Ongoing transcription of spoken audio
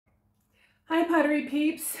Pottery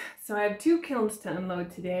peeps. So I have two kilns to unload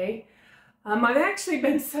today. I've actually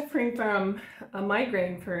been suffering from a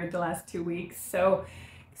migraine for the last 2 weeks, so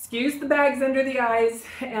excuse the bags under the eyes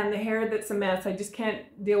and the hair that's a mess. I just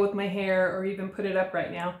can't deal with my hair or even put it up right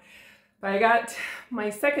now. But I got my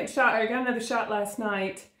second shot. I got another shot last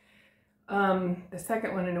night, the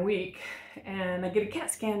second one in a week, and I get a CAT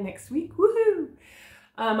scan next week. Woohoo!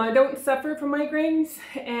 I don't suffer from migraines,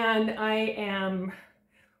 and I am,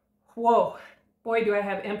 whoa, boy, do I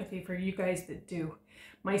have empathy for you guys that do.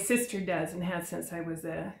 My sister does and has since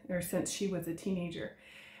since she was a teenager.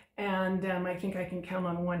 And I think I can count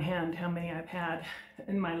on one hand how many I've had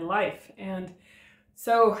in my life. And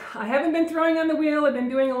so I haven't been throwing on the wheel. I've been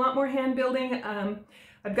doing a lot more hand building.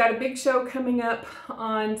 I've got a big show coming up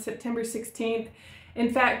on September 16th.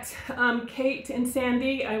 In fact, Kate and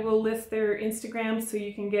Sandy, I will list their Instagrams so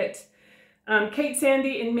you can get Kate,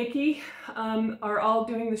 Sandy, and Mickey are all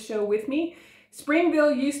doing the show with me.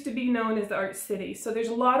 Springville used to be known as the Art City, so there's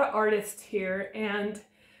a lot of artists here, and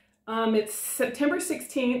it's September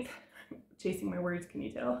 16th. Chasing my words, can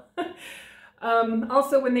you tell?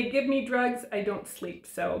 Also, when they give me drugs, I don't sleep,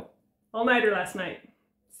 so all-nighter last night.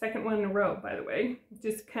 Second one in a row, by the way.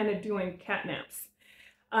 Just kind of doing cat naps.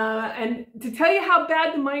 And to tell you how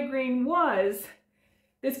bad the migraine was,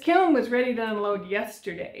 this kiln was ready to unload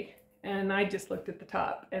yesterday, and I just looked at the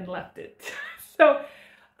top and left it. So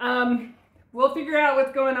we'll figure out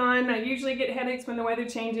what's going on. I usually get headaches when the weather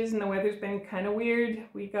changes, and the weather's been kind of weird.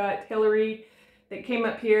 We got Hillary that came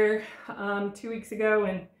up here 2 weeks ago,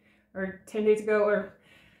 or 10 days ago, or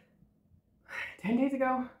 10 days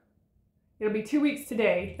ago. It'll be 2 weeks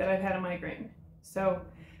today that I've had a migraine. So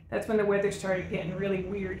that's when the weather started getting really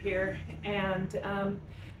weird here. And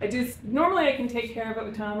normally I can take care of it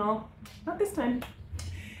with Tylenol. Not this time.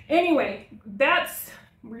 Anyway, that's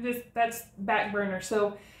back burner.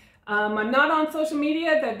 So I'm not on social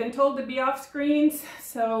media. I've been told to be off screens.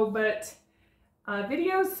 But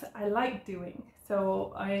videos I like doing.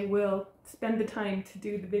 So I will spend the time to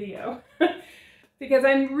do the video. Because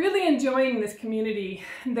I'm really enjoying this community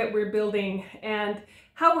that we're building and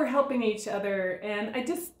how we're helping each other. And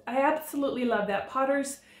I absolutely love that.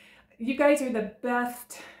 Potters, you guys are the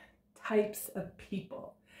best types of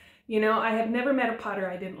people. You know, I have never met a potter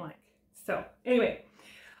I didn't like. So anyway,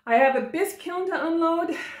 I have a bisque kiln to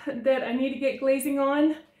unload that I need to get glazing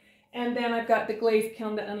on. And then I've got the glaze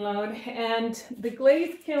kiln to unload. And the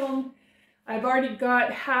glaze kiln, I've already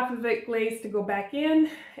got half of it glazed to go back in,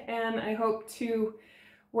 and I hope to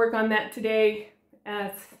work on that today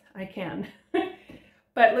as I can.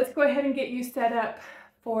 But let's go ahead and get you set up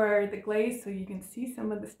for the glaze so you can see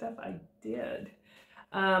some of the stuff I did.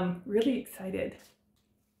 Really excited.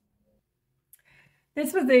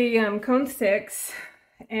 This was a cone 6,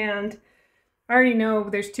 and I already know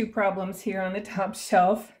there's two problems here on the top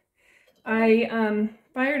shelf. I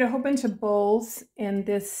fired a whole bunch of bowls in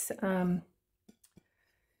this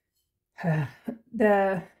I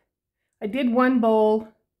did one bowl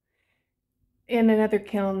in another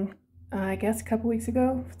kiln, I guess a couple weeks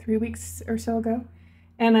ago, 3 weeks or so ago,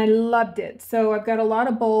 and I loved it. So I've got a lot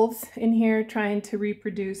of bowls in here trying to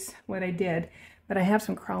reproduce what I did, but I have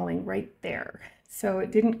some crawling right there. So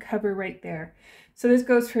it didn't cover right there. So this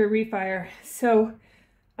goes for a refire. So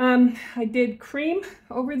I did cream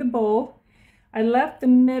over the bowl. I left the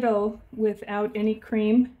middle without any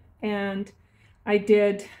cream, and I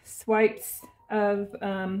did swipes of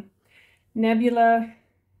Nebula,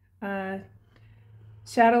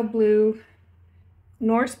 Shadow Blue,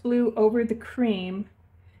 Norse Blue over the cream,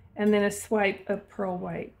 and then a swipe of Pearl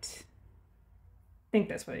White. I think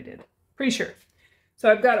that's what I did. Pretty sure. So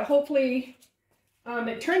I've got, hopefully,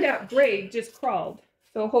 it turned out great, just crawled.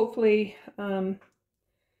 So hopefully the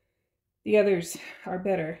others are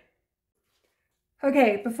better.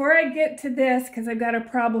 Okay, before I get to this, because I've got a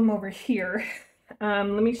problem over here,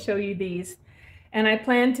 let me show you these. And I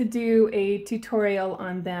plan to do a tutorial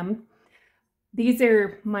on them. These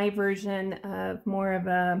are my version of more of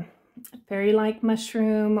a fairy-like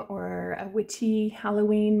mushroom or a witchy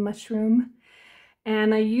Halloween mushroom.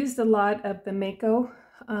 And I used a lot of the Mayco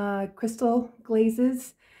crystal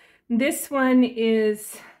glazes. This one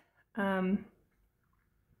is, I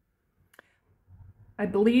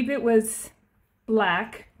believe it was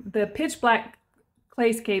black, the pitch black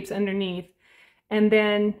Clayscapes underneath, and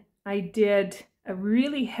then I did a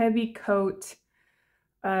really heavy coat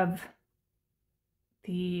of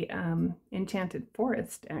the Enchanted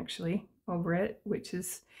Forest actually over it,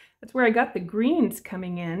 that's where I got the greens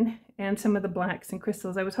coming in and some of the blacks and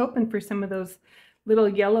crystals. I was hoping for some of those little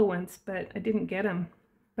yellow ones, but I didn't get them.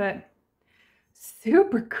 But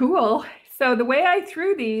super cool. So the way I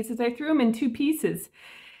threw these is I threw them in 2 pieces.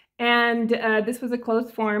 And this was a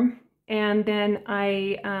closed form. And then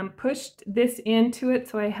I pushed this into it,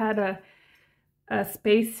 so I had a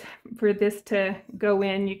space for this to go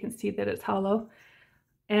in. You can see that it's hollow.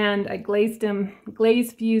 And I glaze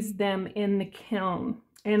fused them in the kiln.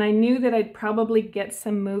 And I knew that I'd probably get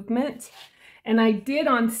some movement. And I did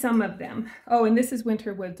on some of them. Oh, and this is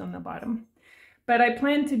winter woods on the bottom. But I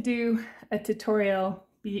plan to do a tutorial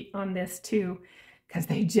on this too, because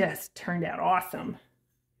they just turned out awesome.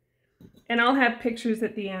 And I'll have pictures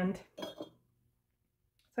at the end. So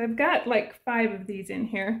I've got like 5 of these in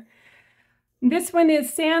here. This one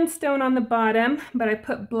is sandstone on the bottom, but I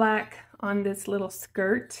put black on this little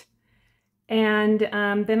skirt. And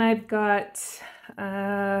then I've got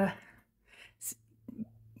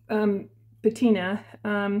patina.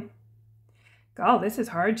 God, this is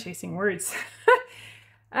hard chasing words.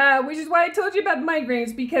 Which is why I told you about the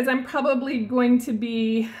migraines, because I'm probably going to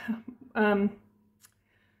be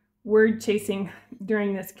word chasing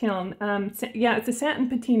during this kiln. Yeah, it's a satin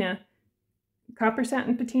patina, copper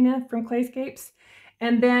satin patina from Clayscapes.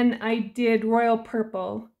 And then I did royal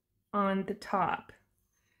purple on the top.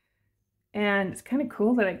 And it's kind of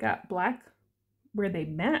cool that I got black where they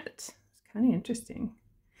met. It's kind of interesting.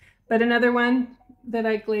 But another one that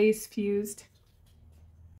I glaze fused.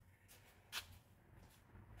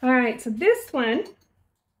 All right, so this one,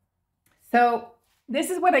 this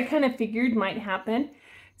is what I kind of figured might happen.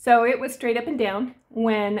 So it was straight up and down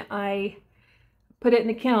when I put it in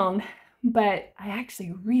the kiln, but I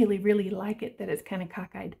actually really, really like it that it's kind of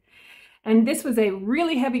cockeyed. And this was a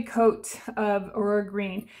really heavy coat of Aurora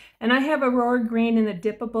green. And I have Aurora green in the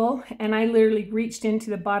dippable, and I literally reached into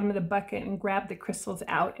the bottom of the bucket and grabbed the crystals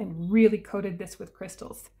out and really coated this with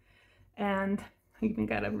crystals. And I even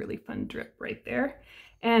got a really fun drip right there.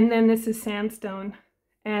 And then this is sandstone.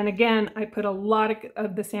 And again, I put a lot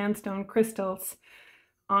of the sandstone crystals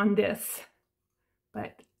on this,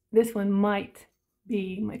 but this one might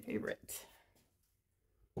be my favorite.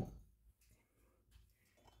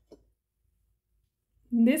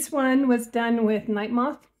 This one was done with night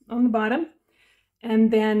moth on the bottom,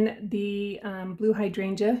 and then the blue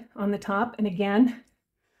hydrangea on the top. And again,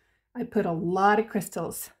 I put a lot of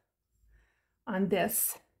crystals on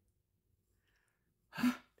this.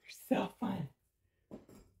 They're so fun.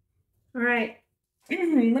 All right,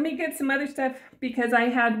 let me get some other stuff, because I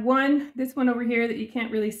had this one over here that you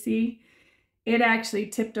can't really see. It actually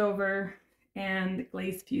tipped over and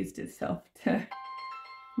glaze fused itself to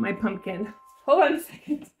my pumpkin. Hold on a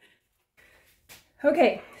second.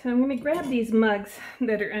 Okay, so I'm going to grab these mugs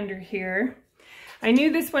that are under here. I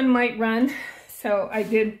knew this one might run, so I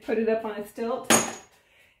did put it up on a stilt.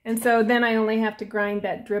 And so then I only have to grind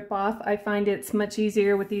that drip off. I find it's much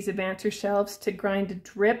easier with these Advancer shelves to grind a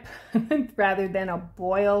drip rather than a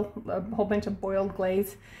whole bunch of boiled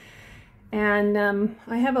glaze. And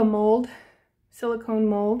I have a mold, silicone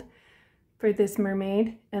mold for this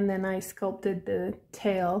mermaid, and then I sculpted the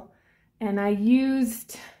tail. And I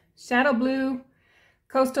used Shadow Blue,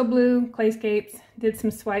 Coastal Blue, Clayscapes, did some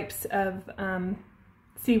swipes of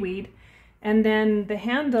seaweed. And then the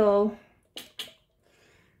handle,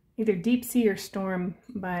 either Deep Sea or Storm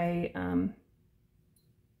by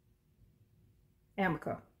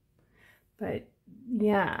Amaco. But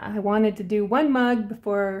yeah, I wanted to do one mug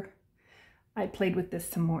before I played with this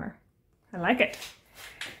some more. I like it.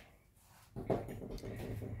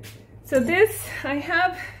 So this, I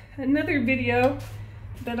have another video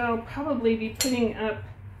that I'll probably be putting up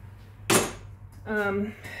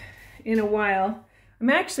in a while. I'm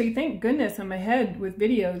actually, thank goodness, I'm ahead with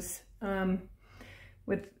videos.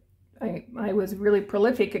 I was really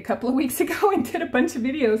prolific a couple of weeks ago and did a bunch of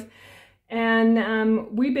videos. And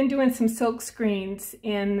we've been doing some silk screens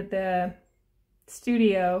in the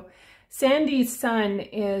studio. Sandy's son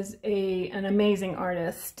is an amazing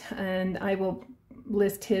artist, and I will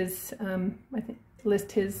list his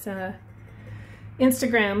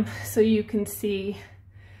Instagram so you can see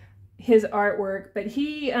his artwork. But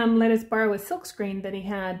he let us borrow a silk screen that he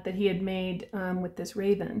had made with this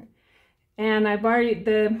raven. And I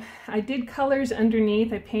did colors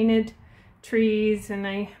underneath. I painted trees and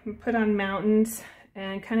I put on mountains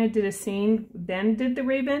and kind of did a scene, then did the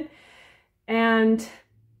raven. And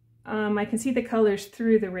I can see the colors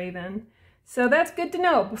through the raven. So that's good to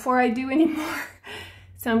know before I do any more.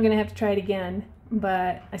 So I'm gonna have to try it again,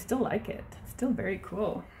 but I still like it. It's still very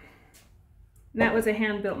cool. And that was a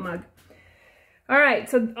hand-built mug. All right,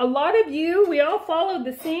 so a lot of you, we all followed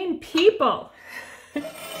the same people.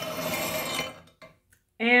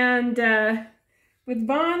 And with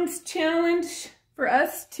Vaughn's challenge for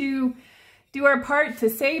us to do our part to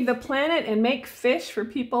save the planet and make fish for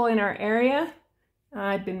people in our area.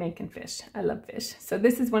 I've been making fish. I love fish. So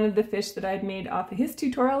this is one of the fish that I've made off of his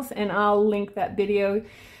tutorials, and I'll link that video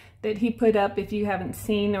that he put up if you haven't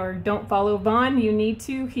seen or don't follow Vaughn. You need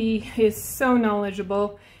to. He is so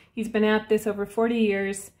knowledgeable. He's been at this over 40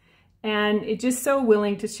 years and it's just so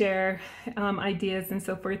willing to share ideas and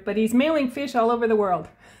so forth. But he's mailing fish all over the world.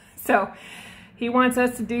 So he wants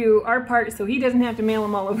us to do our part so he doesn't have to mail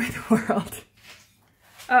them all over the world.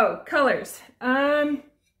 Oh, colors.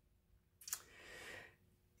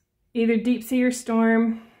 Either Deep Sea or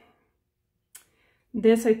Storm.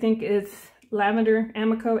 This I think is lavender,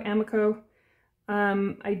 Amaco.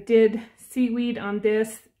 I did seaweed on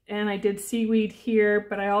this, and I did seaweed here,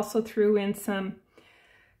 but I also threw in some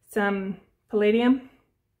palladium.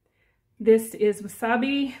 This is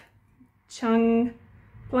wasabi, chung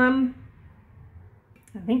plum,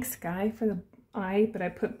 I think sky for the eye, but I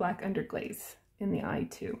put black underglaze in the eye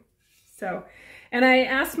too. So, and I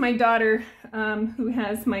asked my daughter, who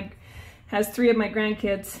has 3 of my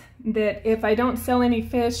grandkids, that if I don't sell any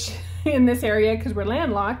fish in this area, because we're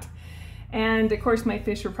landlocked, and of course my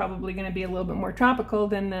fish are probably going to be a little bit more tropical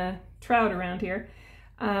than the trout around here,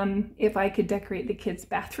 if I could decorate the kids'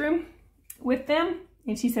 bathroom with them,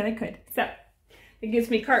 and she said I could. So it gives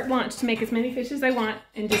me carte blanche to make as many fish as I want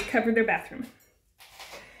and just cover their bathroom.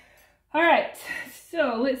 All right,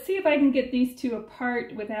 so let's see if I can get these two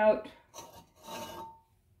apart without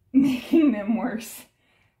making them worse.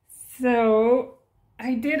 So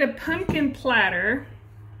I did a pumpkin platter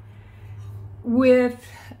with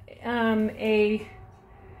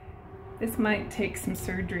this might take some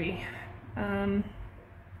surgery. Oh,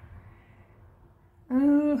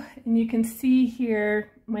 and you can see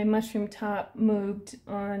here my mushroom top moved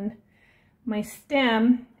on my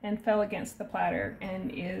stem and fell against the platter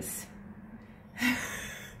and is...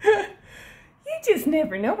 You just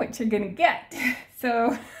never know what you're gonna get.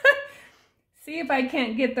 So see if I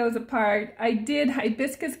can't get those apart. I did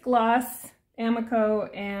hibiscus gloss, Amaco,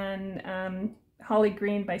 and holly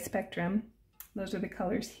green by Spectrum. Those are the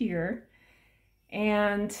colors here.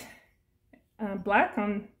 And black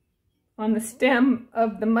on the stem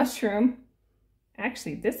of the mushroom.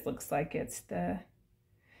 Actually, this looks like it's the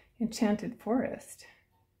Enchanted Forest.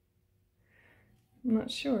 I'm not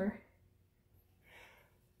sure.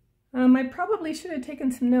 I probably should have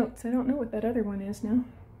taken some notes. I don't know what that other one is now.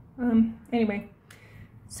 Anyway,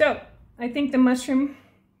 so I think the mushroom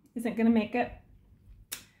isn't going to make it.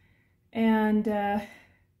 And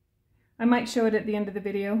I might show it at the end of the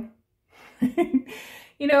video.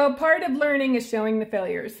 You know, part of learning is showing the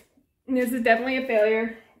failures. And this is definitely a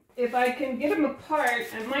failure. If I can get them apart,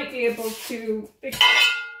 I might be able to fix it.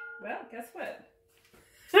 Well, guess what?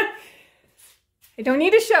 I don't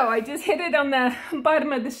need a show. I just hit it on the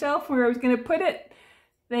bottom of the shelf where I was going to put it.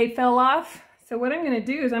 They fell off. So what I'm going to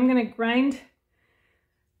do is I'm going to grind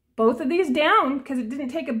both of these down because it didn't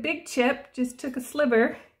take a big chip, just took a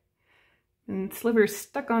sliver. And the sliver's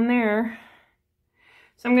stuck on there.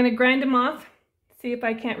 So I'm going to grind them off, see if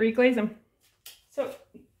I can't reglaze them. So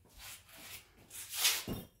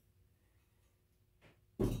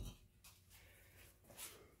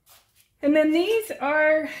and then these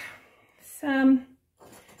are some,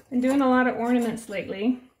 been doing a lot of ornaments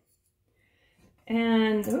lately.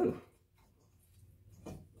 And, oh,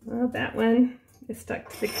 well, that one is stuck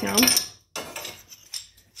to the kiln.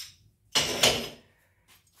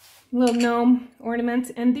 Little gnome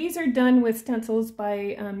ornaments. And these are done with stencils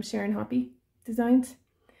by Sharon Hoppy Designs.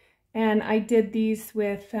 And I did these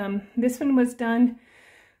with, this one was done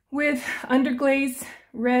with underglaze,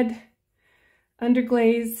 red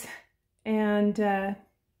underglaze, and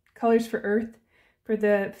colors for earth for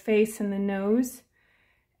the face and the nose,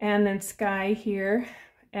 and then sky here.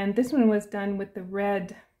 And this one was done with the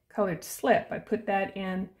red colored slip. I put that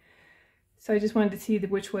in, so I just wanted to see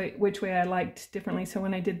which way I liked differently. So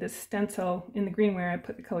when I did this stencil in the greenware, I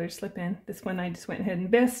put the colored slip in. This one I just went ahead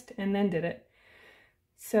and bisqued and then did it.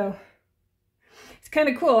 So it's kind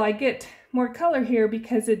of cool. I get more color here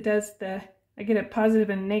because it does I get a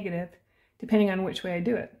positive and negative depending on which way I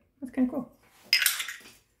do it. That's kind of cool.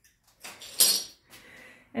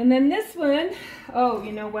 And then this one, oh,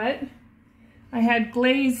 you know what? I had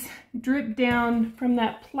glaze drip down from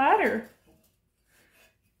that platter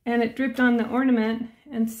and it dripped on the ornament,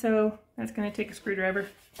 and so that's going to take a screwdriver.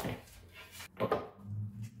 So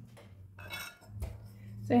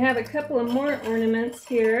I have a couple of more ornaments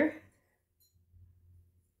here.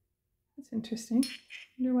 That's interesting. I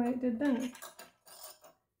wonder why it did that.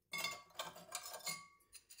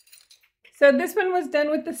 So this one was done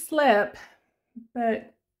with the slip,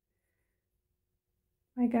 but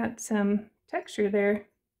I got some texture there.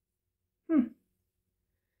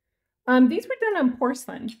 These were done on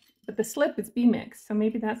porcelain, but the slip is B-mix, so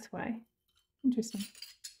maybe that's why. Interesting.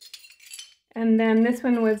 And then this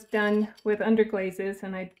one was done with underglazes,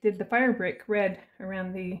 and I did the fire brick red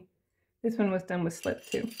around the, this one was done with slip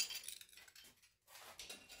too.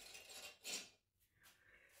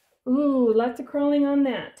 Ooh, lots of crawling on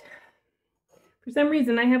that. For some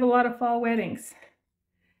reason, I have a lot of fall weddings.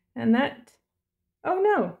 And that, oh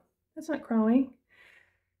no, that's not crawling.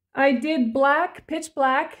 I did black, pitch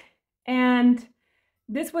black, and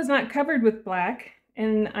this was not covered with black,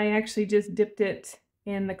 and I actually just dipped it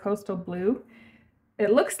in the coastal blue.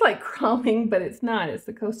 It looks like crawling, but it's not. It's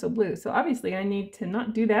the coastal blue. So obviously I need to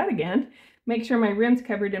not do that again. Make sure my rim's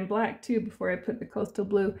covered in black too before I put the coastal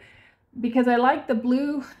blue, because I like the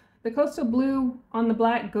blue. The coastal blue on the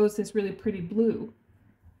black goes this really pretty blue.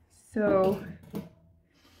 So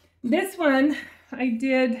this one I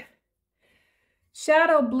did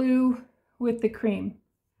shadow blue with the cream,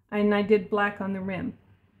 and I did black on the rim.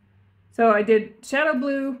 So I did shadow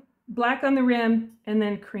blue, black on the rim, and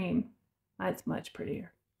then cream. That's much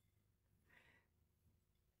prettier.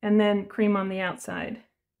 And then cream on the outside.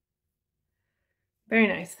 Very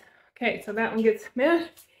nice. Okay, so that one gets, man,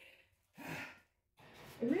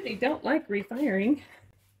 I really don't like refiring.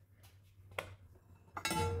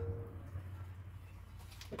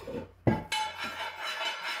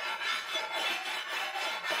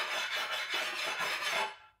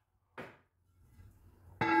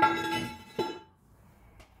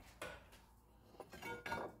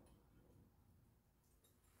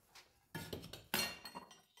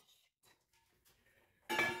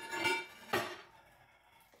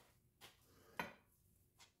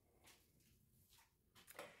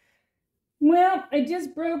 Well, I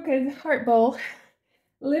just broke a heart bowl,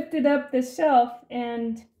 lifted up the shelf,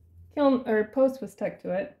 and kiln or post was stuck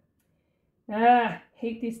to it. Ah,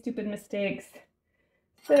 hate these stupid mistakes.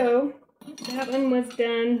 So that one was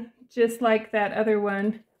done just like that other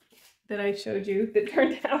one that I showed you that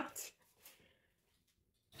turned out.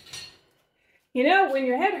 You know, when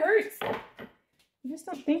your head hurts, you just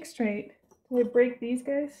don't think straight. Did I break these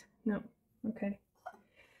guys? No. Okay.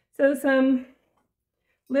 So some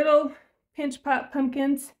little pinch pot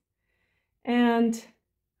pumpkins, and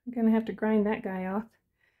I'm gonna have to grind that guy off.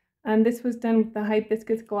 This was done with the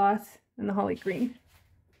hibiscus gloss and the holly green.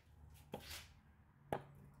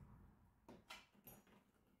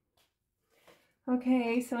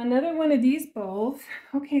 Okay, so another one of these bowls.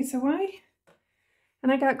 Okay, so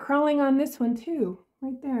and I got crawling on this one too,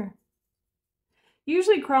 right there.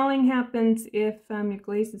 Usually crawling happens if your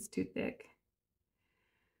glaze is too thick.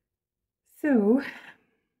 So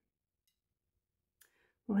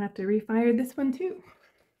we'll have to refire this one too.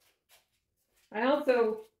 I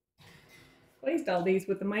also glazed all these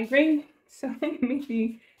with the migraine, so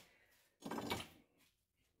maybe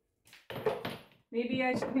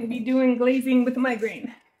I shouldn't be doing glazing with the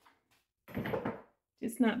migraine.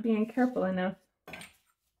 Just not being careful enough.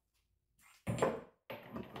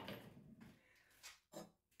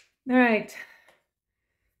 All right,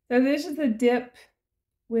 so this is the dip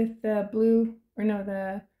with the blue, or no,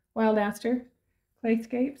 the wild aster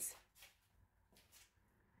Clayscapes.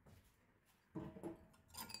 A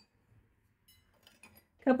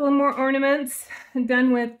couple of more ornaments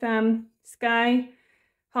done with sky,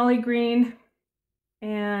 holly green,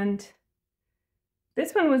 and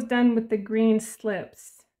this one was done with the green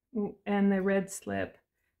slips and the red slip.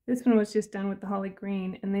 This one was just done with the holly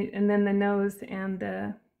green, and then the nose and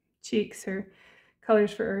the cheeks are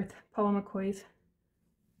colors for earth, Paula McCoy's.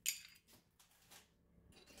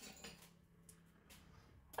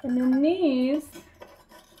 And then these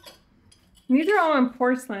are all on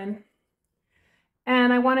porcelain,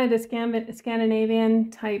 and I wanted a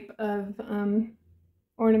Scandinavian type of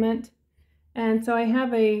ornament, and so I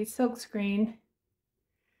have a silk screen.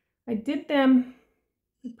 I did them,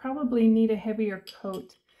 I probably need a heavier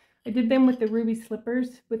coat. I did them with the ruby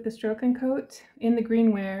slippers with the stroke and coat in the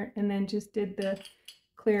greenware, and then just did the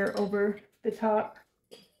clear over the top.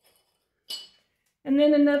 And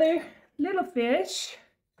then another little fish.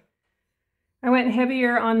 I went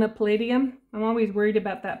heavier on the palladium. I'm always worried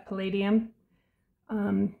about that palladium,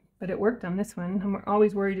 but it worked on this one. I'm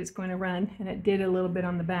always worried it's going to run, and it did a little bit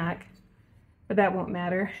on the back, but that won't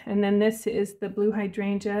matter. And then this is the blue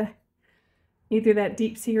hydrangea, either that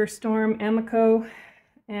deep sea or storm Amaco,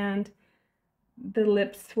 and the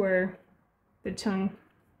lips were the chung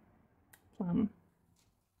plum.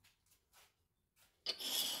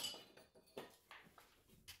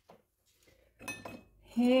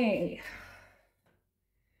 Hey,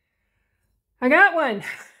 I got one.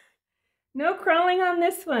 No crawling on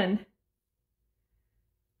this one.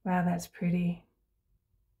 Wow, that's pretty.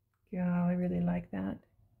 Yeah, I really like that.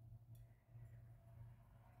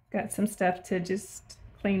 Got some stuff to just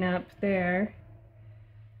clean up there.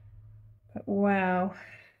 But wow,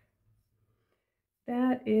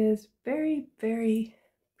 that is very, very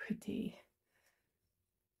pretty.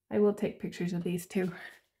 I will take pictures of these too.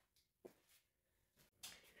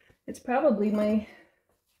 It's probably my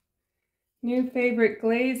new favorite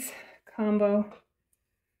glaze combo.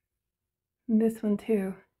 And this one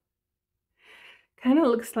too. Kind of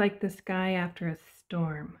looks like the sky after a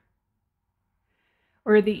storm.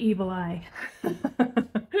 Or the evil eye.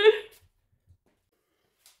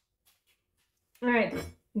 All right,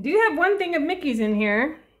 I do have one thing of Mickey's in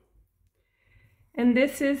here. And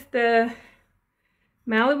this is the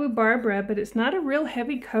Malibu Barbara, but it's not a real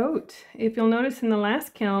heavy coat. If you'll notice in the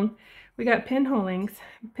last kiln, we got pinholes.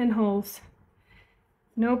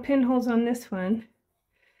 No pinholes on this one.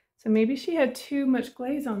 So maybe she had too much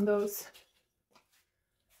glaze on those.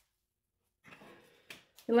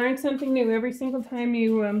 You learn something new every single time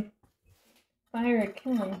you fire a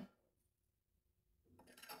kiln.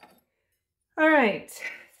 All right,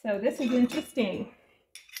 so this is interesting.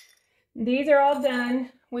 These are all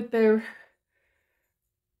done with the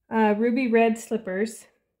ruby red slippers.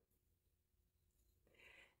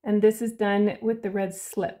 And this is done with the red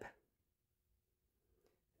slip.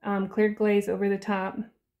 Clear glaze over the top.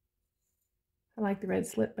 I like the red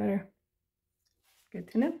slip better.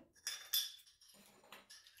 Good to know.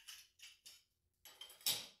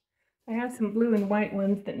 I have some blue and white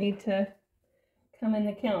ones that need to come in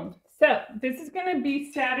the kiln. So this is going to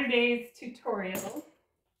be Saturday's tutorial.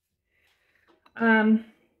 I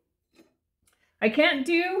can't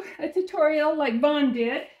do a tutorial like Vaughn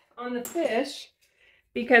did on the fish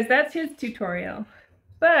because that's his tutorial.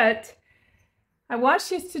 But I watched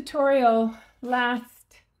his tutorial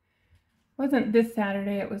wasn't this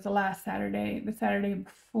Saturday, it was the last Saturday, the Saturday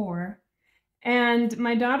before. And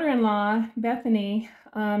my daughter-in-law, Bethany,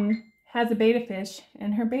 has a betta fish,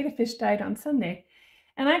 and her betta fish died on Sunday.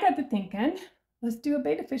 And I got to thinking, let's do a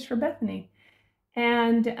betta fish for Bethany.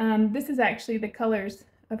 And this is actually the colors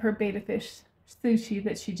of her betta fish sushi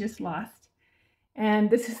that she just lost. And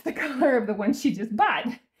this is the color of the one she just bought.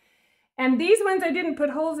 And these ones I didn't put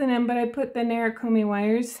holes in them, but I put the Narikomi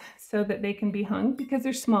wires so that they can be hung because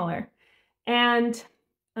they're smaller. And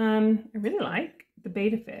I really like the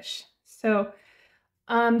betta fish. So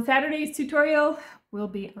Saturday's tutorial will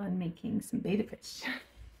be on making some betta fish.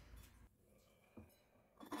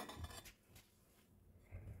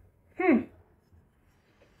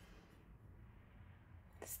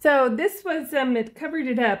 So this was, it covered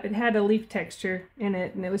it up. It had a leaf texture in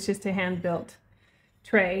it, and it was just a hand-built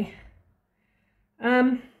tray.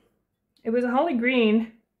 It was a holly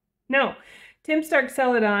green. No, Tim Stark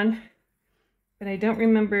Celadon, but I don't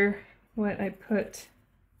remember what I put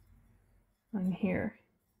on here.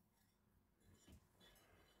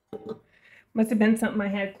 Must have been something I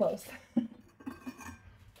had close.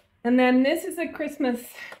 And then this is a Christmas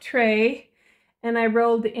tray, and I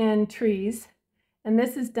rolled in trees. And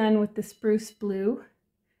this is done with the spruce blue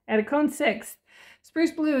at a cone 6.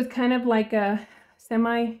 Spruce blue is kind of like a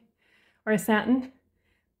semi or a satin,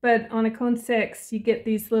 but on a cone 6 you get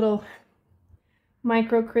these little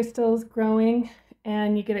micro crystals growing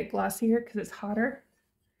and you get it glossier because it's hotter.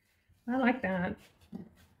 I like that.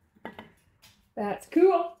 That's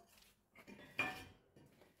cool.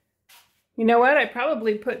 You know what? I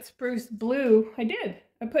probably put spruce blue. I did.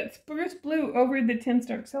 I put spruce blue over the Tim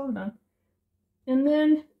Stark Celadon. And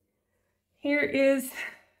then here is,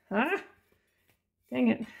 dang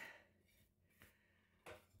it.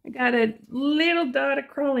 I got a little dot of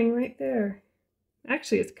crawling right there.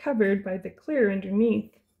 Actually, it's covered by the clear underneath.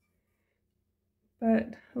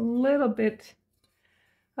 But a little bit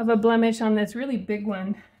of a blemish on this really big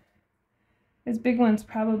one. This big one's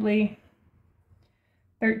probably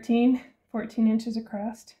 13, 14 inches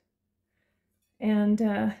across. And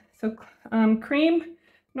so cream,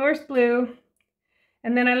 Norse blue.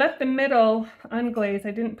 And then I left the middle unglazed.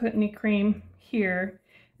 I didn't put any cream here.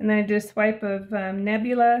 And then I did a swipe of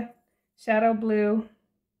Nebula, Shadow Blue,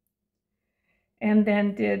 and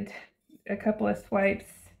then did a couple of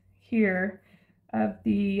swipes here of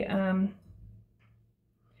the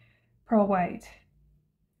Pearl White.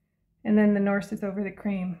 And then the Norse is over the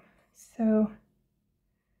cream. So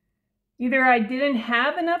either I didn't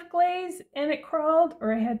have enough glaze and it crawled,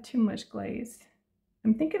 or I had too much glaze.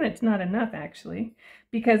 I'm thinking it's not enough actually,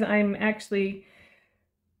 because I'm actually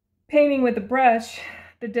painting with a brush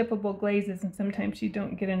the dippable glazes, and sometimes you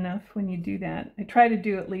don't get enough when you do that. I try to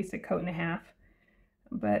do at least a coat and a half,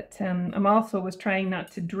 but I'm also was trying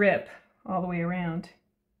not to drip all the way around.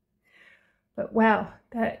 But wow,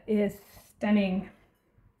 that is stunning.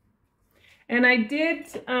 And I did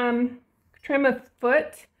trim a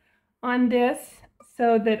foot on this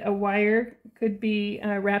so that a wire could be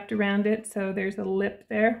wrapped around it, so there's a lip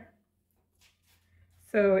there,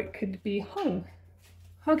 so it could be hung.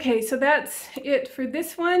 Okay, so that's it for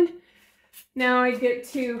this one. Now I get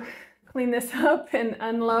to clean this up and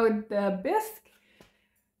unload the bisque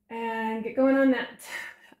and get going on that.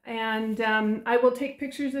 And I will take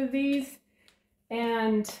pictures of these,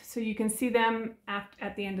 and so you can see them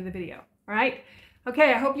at the end of the video. All right.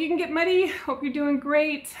 Okay, I hope you can get muddy. Hope you're doing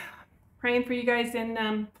great. Praying for you guys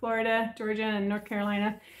in Florida, Georgia, and North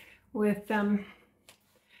Carolina with the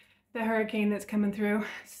hurricane that's coming through.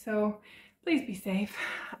 So please be safe.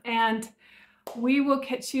 And we will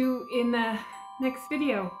catch you in the next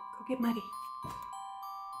video. Go get muddy.